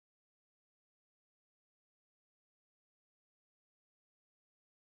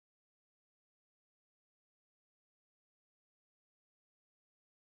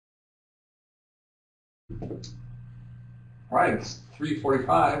All right, it's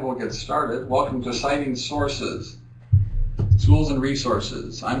 3:45. We'll get started. Welcome to Citing Sources, Tools and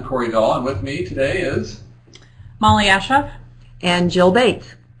Resources. I'm Corey Dahl, and with me today is Molly Aschoff and Jill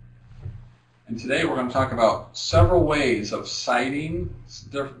Bates. And today we're going to talk about several ways of citing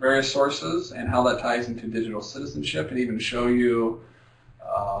various sources and how that ties into digital citizenship, and even show you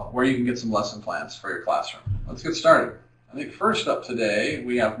where you can get some lesson plans for your classroom. Let's get started. I think first up today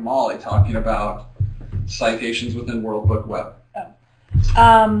we have Molly talking about citations within World Book Web.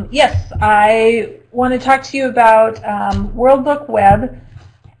 Yes, I want to talk to you about World Book Web.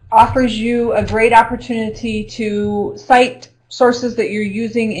 Offers you a great opportunity to cite sources that you're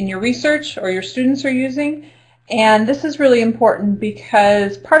using in your research or your students are using. And this is really important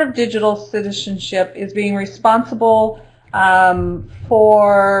because part of digital citizenship is being responsible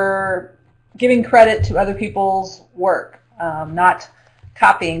for giving credit to other people's work, not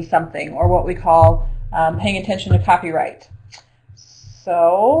copying something, or what we call paying attention to copyright.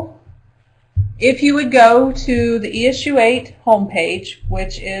 So if you would go to the ESU8 homepage,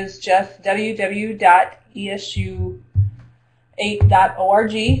 which is just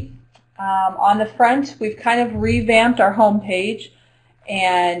www.esu8.org, on the front we've kind of revamped our homepage,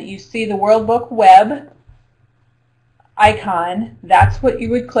 and you see the World Book Web icon. That's what you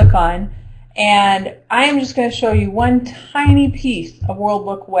would click on, and I am just going to show you one tiny piece of World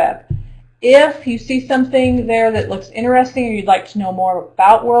Book Web. If you see something there that looks interesting or you'd like to know more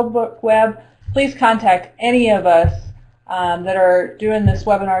about World Book Web, please contact any of us that are doing this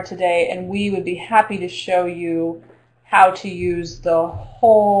webinar today, and we would be happy to show you how to use the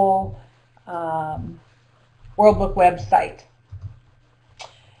whole World Book Web site.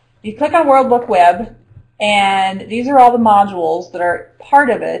 You click on World Book Web, and these are all the modules that are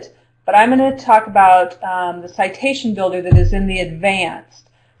part of it, but I'm going to talk about the citation builder that is in the advanced.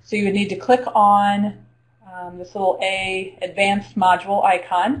 So you would need to click on this little A advanced module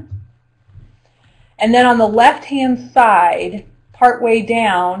icon. And then on the left-hand side, partway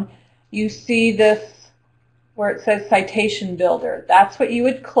down, you see this where it says Citation Builder. That's what you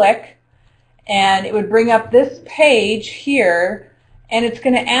would click, and it would bring up this page here, and it's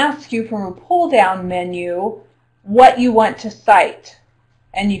going to ask you from a pull-down menu what you want to cite.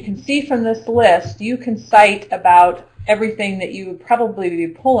 And you can see from this list, you can cite about everything that you would probably be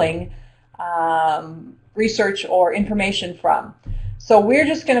pulling research or information from. So we're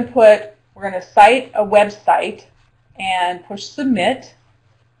just going to we're going to cite a website and push submit.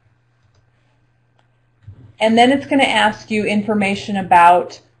 And then it's going to ask you information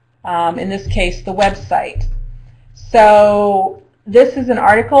about, in this case, the website. So this is an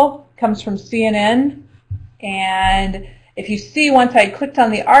article, comes from CNN, and if you see, once I clicked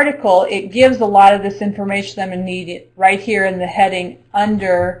on the article, it gives a lot of this information I'm going to need right here in the heading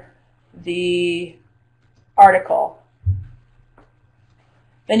under the article.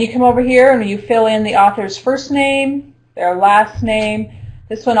 Then you come over here and you fill in the author's first name, their last name.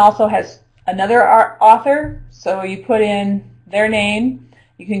 This one also has another author, so you put in their name.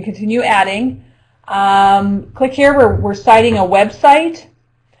 You can continue adding. Click here where we're citing a website.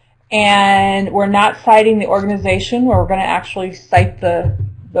 And we're not citing the organization, where we're going to actually cite the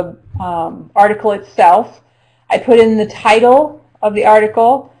article itself. I put in the title of the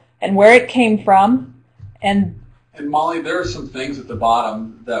article and where it came from. And Molly, there are some things at the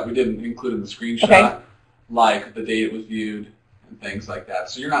bottom that we didn't include in the screenshot, okay, like the date it was viewed and things like that.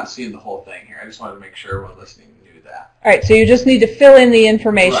 So you're not seeing the whole thing here. I just wanted to make sure everyone listening knew that. All right, so you just need to fill in the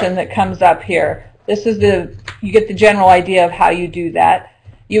information that comes up here. This is you get the general idea of how you do that.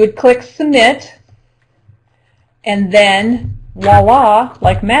 You would click submit, and then voila,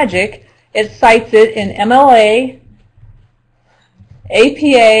 like magic, it cites it in MLA,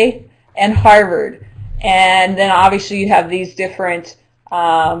 APA, and Harvard. And then obviously you have these different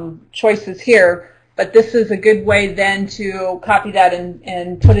choices here, but this is a good way then to copy that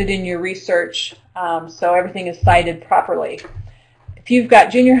and put it in your research so everything is cited properly. If you've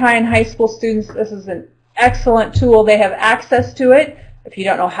got junior high and high school students, this is an excellent tool. They have access to it. If you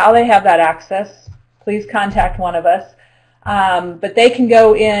don't know how they have that access, please contact one of us. But they can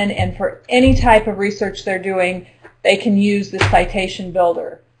go in, and for any type of research they're doing, they can use the citation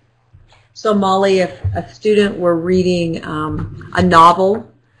builder. So Molly, if a student were reading a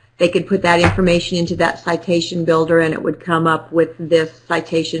novel, they could put that information into that citation builder, and it would come up with this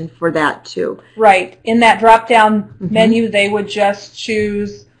citation for that too. Right. In that drop-down menu, they would just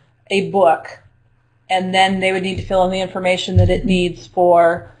choose a book, and then they would need to fill in the information that it needs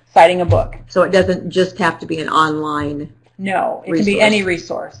for citing a book. So it doesn't just have to be an online No, it resource. can be any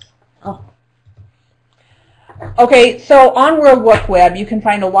resource. Oh. Okay, so on World Book Web, you can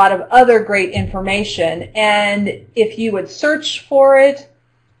find a lot of other great information, and if you would search for it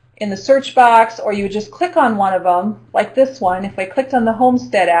in the search box, or you would just click on one of them, like this one, if I clicked on the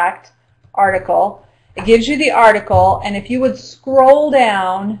Homestead Act article, it gives you the article, and if you would scroll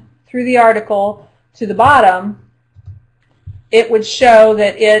down through the article to the bottom, it would show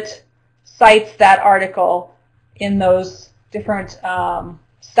that it cites that article in those different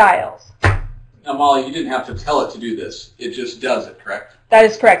styles. Now, Molly, you didn't have to tell it to do this. It just does it, correct? That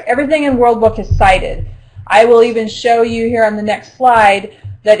is correct. Everything in World Book is cited. I will even show you here on the next slide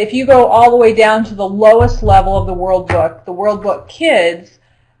that if you go all the way down to the lowest level of the World Book Kids,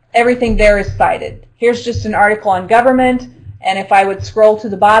 everything there is cited. Here's just an article on government, and if I would scroll to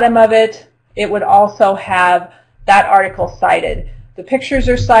the bottom of it, it would also have that article cited. The pictures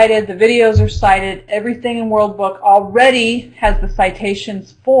are cited, the videos are cited, everything in World Book already has the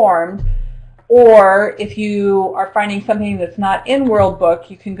citations formed. Or if you are finding something that's not in World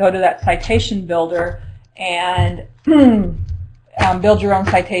Book, you can go to that citation builder and build your own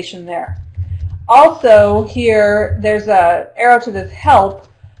citation there. Also here, there's an arrow to this help,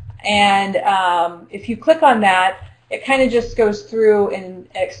 and if you click on that, it kind of just goes through and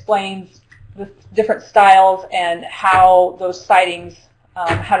explains the different styles and how those citings,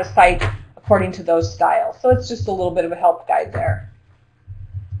 how to cite according to those styles. So it's just a little bit of a help guide there.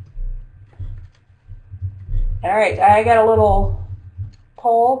 All right, I got a little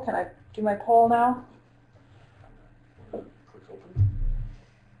poll. Can I do my poll now?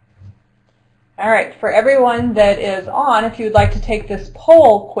 All right, for everyone that is on, if you would like to take this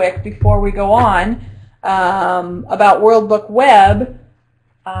poll quick before we go on about World Book Web,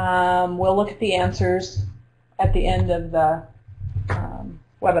 we'll look at the answers at the end of the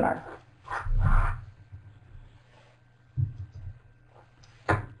webinar.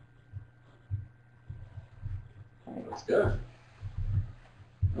 That's good.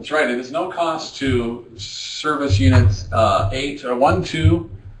 That's right. It is no cost to service units 8 or 1, 2.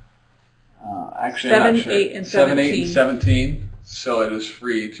 Actually, 7, I'm not sure. 8, and 7, 8, 17. and 17. So it is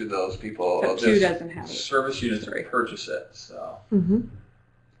free to those people. But 2 doesn't have it. Service units purchase it. So Mm-hmm.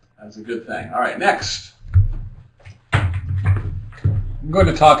 that's a good thing. All right, next. I'm going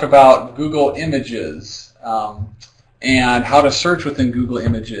to talk about Google Images and how to search within Google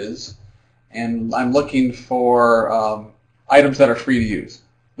Images. And I'm looking for items that are free to use,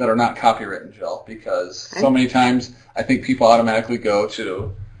 that are not copywritten, Jill, because so many times I think people automatically go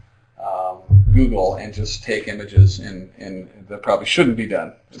to Google and just take images, and that probably shouldn't be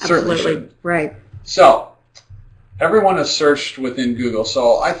done. It certainly shouldn't. Right. So everyone has searched within Google,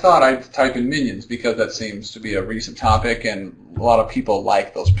 so I thought I'd type in minions because that seems to be a recent topic, and a lot of people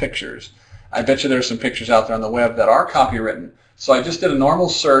like those pictures. I bet you there's some pictures out there on the web that are copywritten. So I just did a normal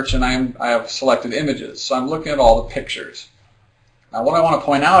search, and I have selected images. So I'm looking at all the pictures. Now what I want to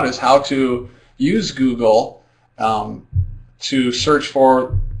point out is how to use Google to search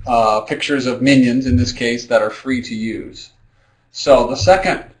for pictures of minions, in this case, that are free to use. So the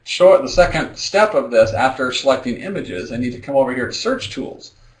second step of this, after selecting images, I need to come over here to Search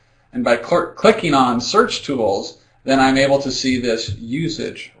Tools. And by clicking on Search Tools, then I'm able to see this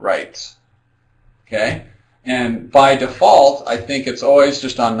usage rights. Okay? And by default, I think it's always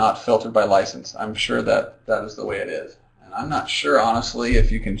just on not filtered by license. I'm sure that that is the way it is. And I'm not sure, honestly,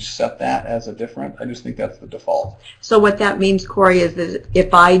 if you can set that as a different. I just think that's the default. So what that means, Corey, is that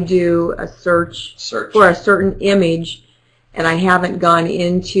if I do a search for a certain image and I haven't gone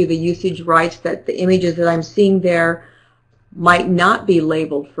into the usage rights, that the images that I'm seeing there might not be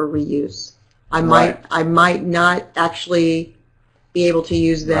labeled for reuse. I might not actually be able to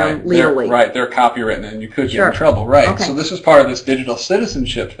use them legally. They're copywritten, and you could get in trouble. Right. Okay. So this is part of this digital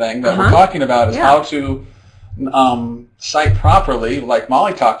citizenship thing that we're talking about, is how to cite properly, like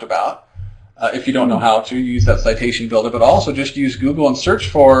Molly talked about. If you don't know how to, use that citation builder, but also just use Google and search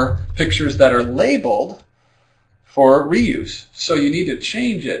for pictures that are labeled for reuse. So you need to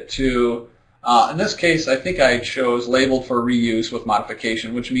change it to, in this case, I think I chose labeled for reuse with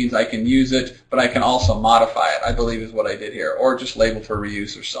modification, which means I can use it, but I can also modify it, I believe is what I did here, or just labeled for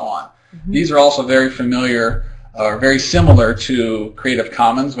reuse or so on. Mm-hmm. These are also very familiar, or very similar to Creative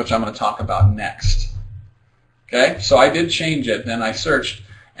Commons, which I'm going to talk about next. Okay, so I did change it, then I searched,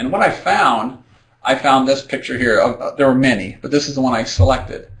 and what I found this picture here. There were many, but this is the one I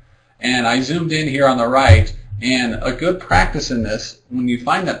selected. And I zoomed in here on the right, and a good practice in this, when you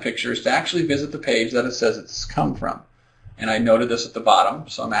find that picture, is to actually visit the page that it says it's come from. And I noted this at the bottom,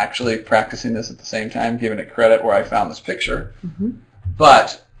 so I'm actually practicing this at the same time, giving it credit where I found this picture. Mm-hmm.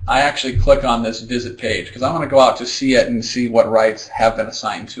 But I actually click on this visit page, because I want to go out to see it and see what rights have been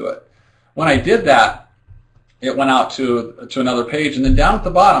assigned to it. When I did that, it went out to another page. And then down at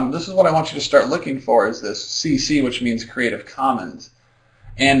the bottom, this is what I want you to start looking for, is this CC, which means Creative Commons.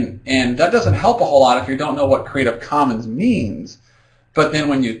 And that doesn't help a whole lot if you don't know what Creative Commons means. But then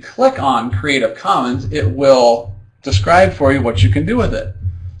when you click on Creative Commons, it will describe for you what you can do with it.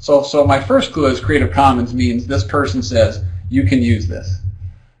 So my first clue is Creative Commons means this person says, you can use this.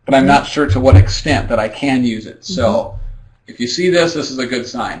 But I'm not sure to what extent that I can use it. So if you see this, this is a good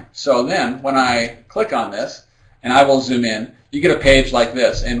sign. So then when I click on this, and I will zoom in, you get a page like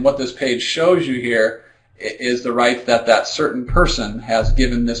this. And what this page shows you here is the rights that that certain person has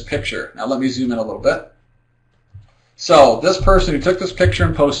given this picture. Now let me zoom in a little bit. So this person who took this picture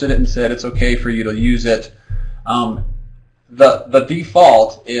and posted it and said it's okay for you to use it, the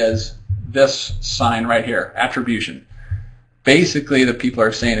default is this sign right here, attribution. Basically, the people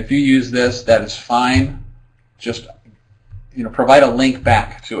are saying if you use this, that is fine. Just provide a link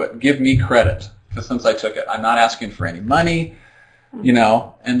back to it. Give me credit since I took it. I'm not asking for any money,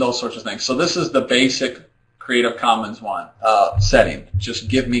 and those sorts of things. So this is the basic Creative Commons one setting. Just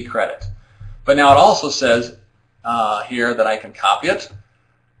give me credit. But now it also says here that I can copy it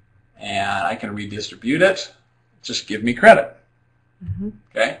and I can redistribute it. Just give me credit.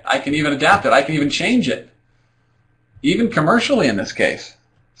 Okay? I can even adapt it. I can even change it. Even commercially in this case.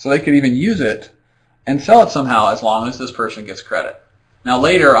 So they could even use it and sell it somehow as long as this person gets credit. Now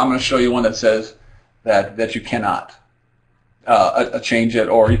later I'm going to show you one that says that you cannot change it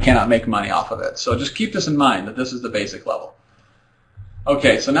or you cannot make money off of it. So just keep this in mind that this is the basic level.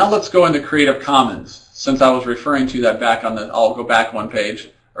 Okay, so now let's go into Creative Commons. Since I was referring to that back on I'll go back one page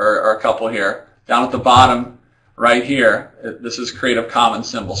or a couple here. Down at the bottom right here, this is Creative Commons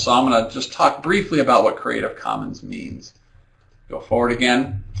symbol. So I'm going to just talk briefly about what Creative Commons means. Go forward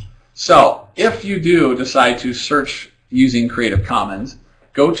again. So if you do decide to search using Creative Commons,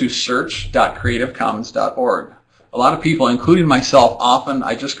 go to search.creativecommons.org. A lot of people, including myself, often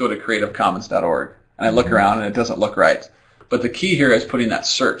I just go to creativecommons.org and I look around and it doesn't look right. But the key here is putting that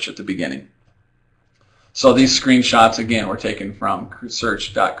search at the beginning. So these screenshots, again, were taken from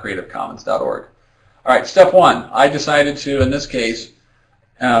search.creativecommons.org. All right, step one. I decided to, in this case,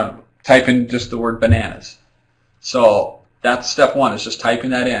 type in just the word bananas. So that's step one, is just typing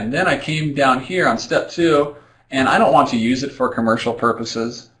that in. Then I came down here on step two, and I don't want to use it for commercial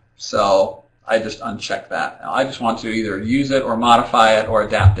purposes, so I just uncheck that. Now, I just want to either use it or modify it or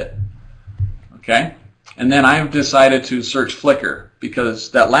adapt it. Okay? And then I've decided to search Flickr,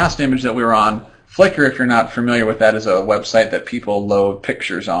 because that last image that we were on, Flickr, if you're not familiar with that, is a website that people load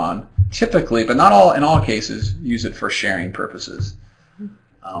pictures on. Typically, but not all, in all cases, use it for sharing purposes.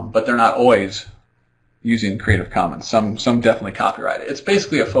 But they're not always using Creative Commons. Some definitely copyright it. It's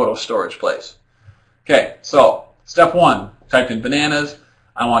basically a photo storage place. Okay, so step one, typed in bananas.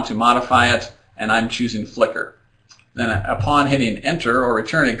 I want to modify it, and I'm choosing Flickr. Then upon hitting enter or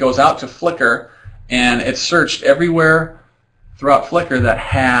return, it goes out to Flickr, and it's searched everywhere throughout Flickr that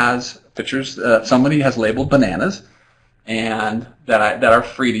has pictures that somebody has labeled bananas and that are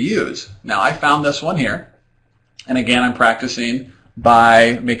free to use. Now I found this one here, and again I'm practicing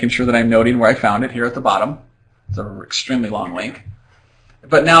by making sure that I'm noting where I found it here at the bottom. It's an extremely long link.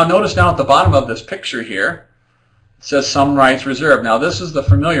 But now notice down at the bottom of this picture here, it says some rights reserved. Now this is the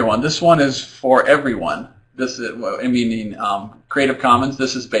familiar one. This one is for everyone. This is, meaning Creative Commons,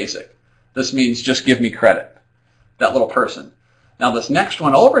 this is basic. This means just give me credit, that little person. Now this next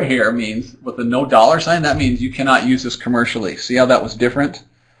one over here means, with the no dollar sign, that means you cannot use this commercially. See how that was different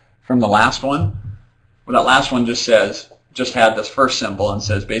from the last one? Well, that last one just had this first symbol and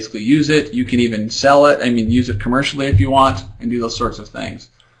says basically use it. You can even sell it. Use it commercially if you want and do those sorts of things.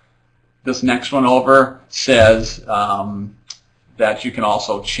 This next one over says that you can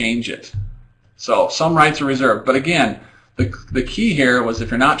also change it. So some rights are reserved. But again, the key here was if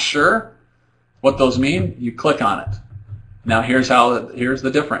you're not sure what those mean, you click on it. Now here's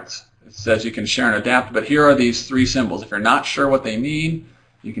the difference. It says you can share and adapt, but here are these three symbols. If you're not sure what they mean,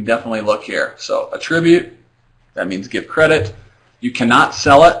 you can definitely look here. So attribute, that means give credit. You cannot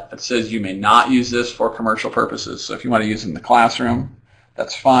sell it. It says you may not use this for commercial purposes. So if you want to use it in the classroom,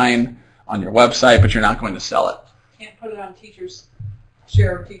 that's fine on your website, but you're not going to sell it. Can't put it on teachers,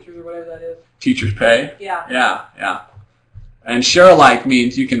 share of teachers or whatever that is. Teachers pay? Yeah. Yeah. And share alike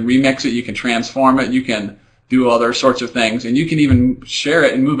means you can remix it, you can transform it, you can do other sorts of things, and you can even share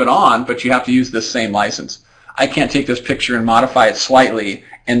it and move it on, but you have to use this same license. I can't take this picture and modify it slightly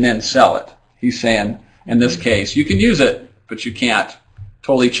and then sell it. He's saying, in this case, you can use it, but you can't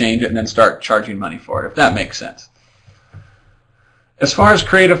totally change it and then start charging money for it, if that makes sense. As far as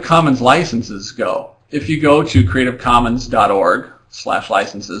Creative Commons licenses go, if you go to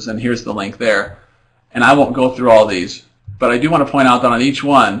creativecommons.org/licenses, and here's the link there, And I won't go through all these, but I do want to point out that on each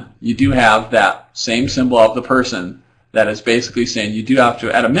one, you do have that same symbol of the person that is basically saying you do have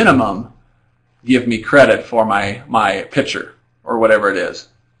to, at a minimum, give me credit for my picture or whatever it is.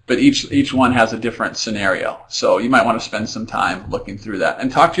 But each one has a different scenario. So you might want to spend some time looking through that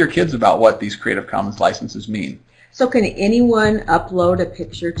and talk to your kids about what these Creative Commons licenses mean. So can anyone upload a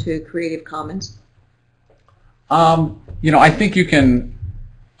picture to Creative Commons? I think you can.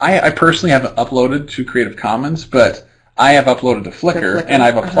 I personally haven't uploaded to Creative Commons, but I have uploaded to Flickr, and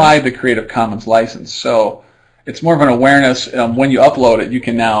I've applied the Creative Commons license. So it's more of an awareness. When you upload it,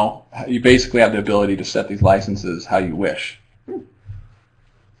 you basically have the ability to set these licenses how you wish.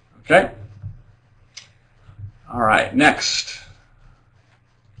 Okay? All right, next.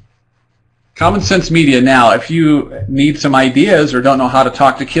 Common Sense Media. Now, if you need some ideas or don't know how to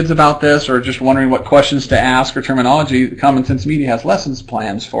talk to kids about this or just wondering what questions to ask or terminology, Common Sense Media has lessons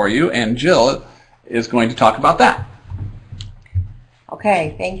plans for you, and Jill is going to talk about that.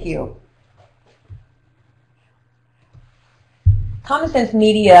 Okay, thank you. Common Sense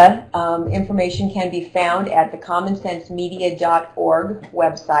Media information can be found at the commonsensemedia.org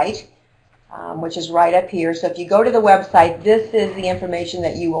website, which is right up here. So if you go to the website, this is the information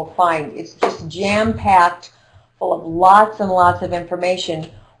that you will find. It's just jam-packed full of lots and lots of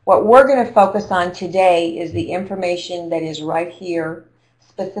information. What we're going to focus on today is the information that is right here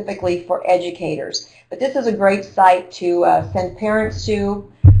specifically for educators. But this is a great site to send parents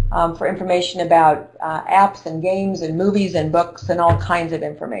to for information about apps and games and movies and books and all kinds of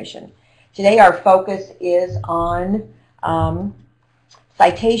information. Today our focus is on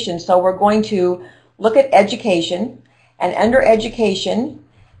citation. So we're going to look at education, and under education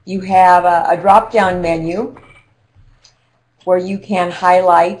you have a drop-down menu where you can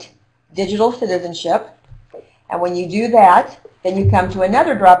highlight digital citizenship, and when you do that, then you come to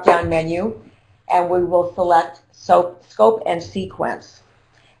another drop-down menu and we will select scope and sequence.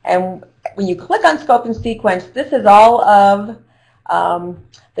 And when you click on scope and sequence, this is all of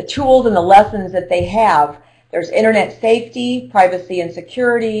the tools and the lessons that they have. There's internet safety, privacy and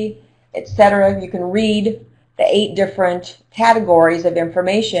security, etc. You can read the 8 different categories of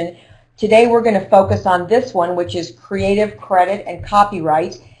information. Today we're going to focus on this one, which is creative credit and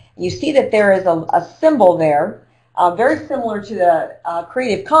copyright. You see that there is a symbol there, very similar to the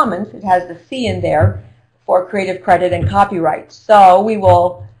Creative Commons. It has the C in there for creative credit and copyright. So we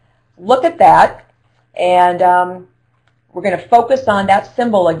will look at that, and we're going to focus on that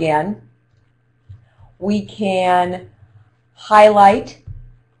symbol again. We can highlight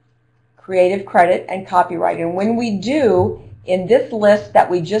creative credit and copyright. And when we do, in this list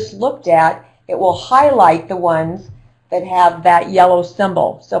that we just looked at, it will highlight the ones that have that yellow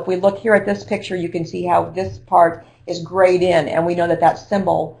symbol. So if we look here at this picture, you can see how this part is grayed in, and we know that that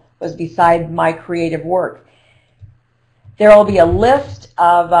symbol was beside my creative work. There will be a list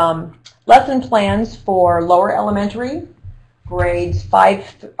of lesson plans for lower elementary, grades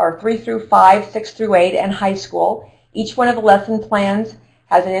 3 through 5, 6 through 8, and high school. Each one of the lesson plans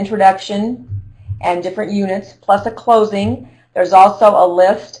has an introduction and different units, plus a closing. There's also a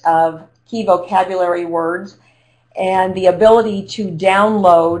list of key vocabulary words and the ability to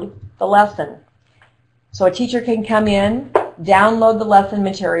download the lesson. So a teacher can come in, download the lesson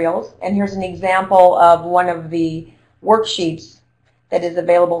materials, and here's an example of one of the worksheets that is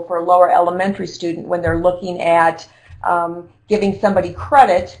available for a lower elementary student when they're looking at giving somebody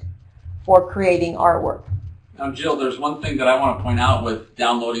credit for creating artwork. Now, Jill, there's one thing that I want to point out with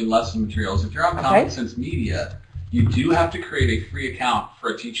downloading lesson materials. If you're on Common Sense Media, you do have to create a free account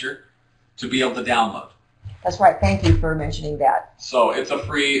for a teacher to be able to download. That's right. Thank you for mentioning that. So it's a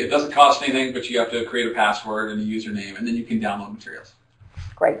free, it doesn't cost anything, but you have to create a password and a username, and then you can download materials.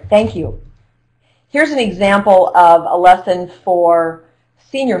 Great. Thank you. Here's an example of a lesson for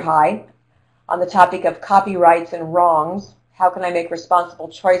senior high on the topic of copyrights and wrongs. How can I make responsible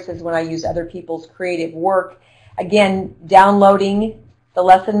choices when I use other people's creative work? Again, downloading the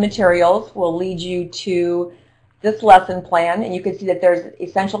lesson materials will lead you to this lesson plan, and you can see that there's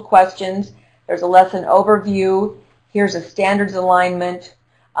essential questions, there's a lesson overview, here's a standards alignment.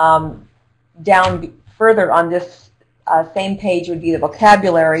 Down further on this same page would be the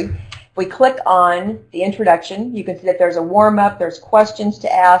vocabulary. If we click on the introduction, you can see that there's a warm-up, there's questions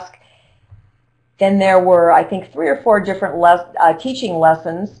to ask. Then there were, I think, 3 or 4 different teaching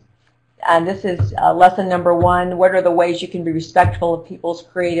lessons. And this is lesson number 1, what are the ways you can be respectful of people's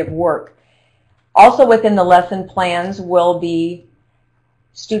creative work? Also within the lesson plans will be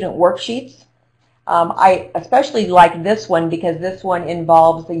student worksheets. I especially like this one because this one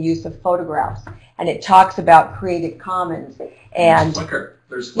involves the use of photographs, and it talks about Creative Commons. And Flickr.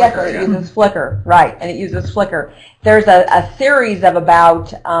 There's Flickr. yes, it uses Flickr, right, and it uses Flickr. There's a series of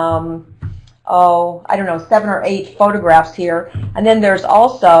about, I don't know, 7 or 8 photographs here, and then there's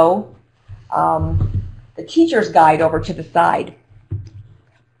also the teacher's guide over to the side.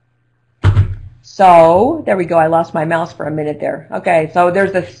 So, there we go, I lost my mouse for a minute there. Okay, so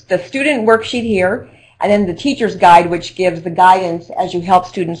there's the student worksheet here, and then the teacher's guide, which gives the guidance as you help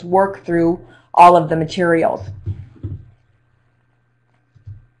students work through all of the materials.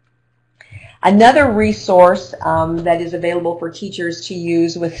 Another resource that is available for teachers to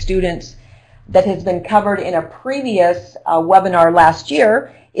use with students that has been covered in a previous webinar last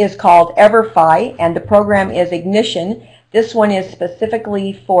year is called EverFi, and the program is Ignition. This one is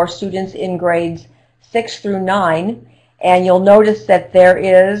specifically for students in grades 6 through 9, and you'll notice that there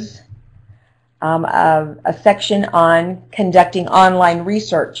is a section on conducting online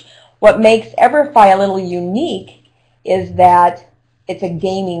research. What makes EverFi a little unique is that it's a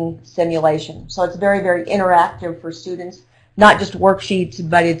gaming simulation, so it's very, very interactive for students. Not just worksheets,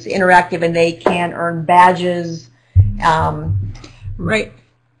 but it's interactive, and they can earn badges. Right.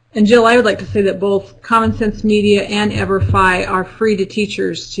 And Jill, I would like to say that both Common Sense Media and EverFi are free to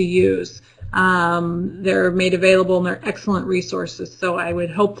teachers to use. They're made available and they're excellent resources, so I would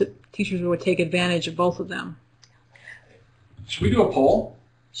hope that teachers would take advantage of both of them. Should we do a poll?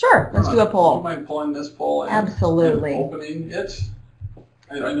 Sure, let's do a Do you poll. mind pulling this poll in? Absolutely. And opening it.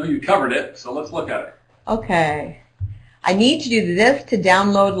 I know you covered it, so let's look at it. Okay. I need to do this to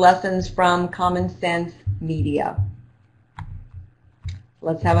download lessons from Common Sense Media.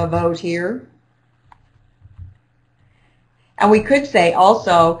 Let's have a vote here. And we could say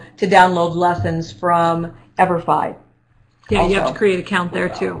also to download lessons from EverFi. Yeah, you have Also. to create an account there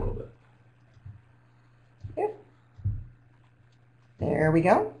too. There we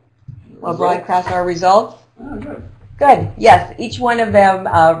go. We'll broadcast our results. Oh, good. Good. Yes, each one of them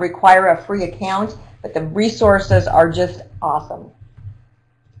require a free account, but the resources are just awesome.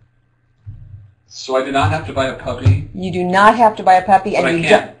 So I did not have to buy a puppy. You do not have to buy a puppy, But I and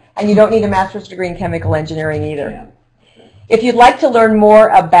can. you don't need a master's degree in chemical engineering either. Yeah. If you'd like to learn more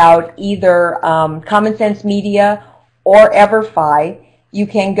about either Common Sense Media or EverFi, you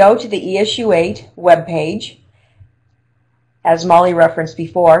can go to the ESU 8 webpage, as Molly referenced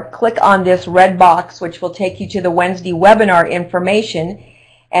before. Click on this red box, which will take you to the Wednesday webinar information,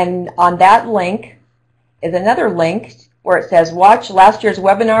 and on that link is another link where it says watch last year's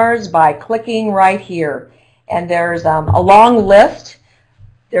webinars by clicking right here. And there's a long list.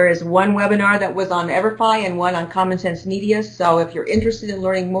 There is one webinar that was on EverFi and one on Common Sense Media, so if you're interested in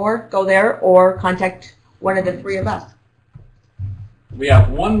learning more, go there or contact one of the 3 of us. We have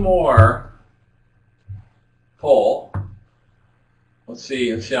one more poll. Let's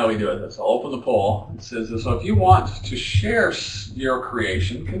see how we do it. So I'll open the poll. It says, so if you want to share your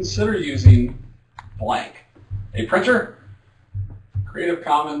creation, consider using blank. A printer, Creative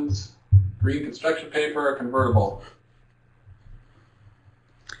Commons, green construction paper, convertible.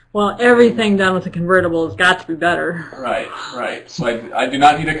 Well, everything done with a convertible has got to be better. Right, right. So I do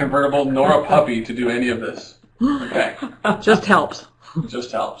not need a convertible nor a puppy to do any of this. Okay, Just helps.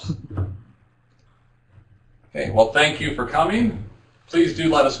 just helps. Okay, well, thank you for coming. Please do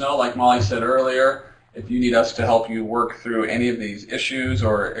let us know, like Molly said earlier, if you need us to help you work through any of these issues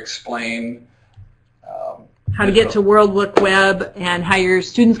or explain How to get to World Book Web and how your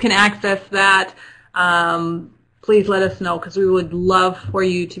students can access that. Please let us know, because we would love for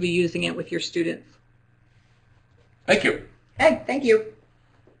you to be using it with your students. Thank you. Hey, thank you.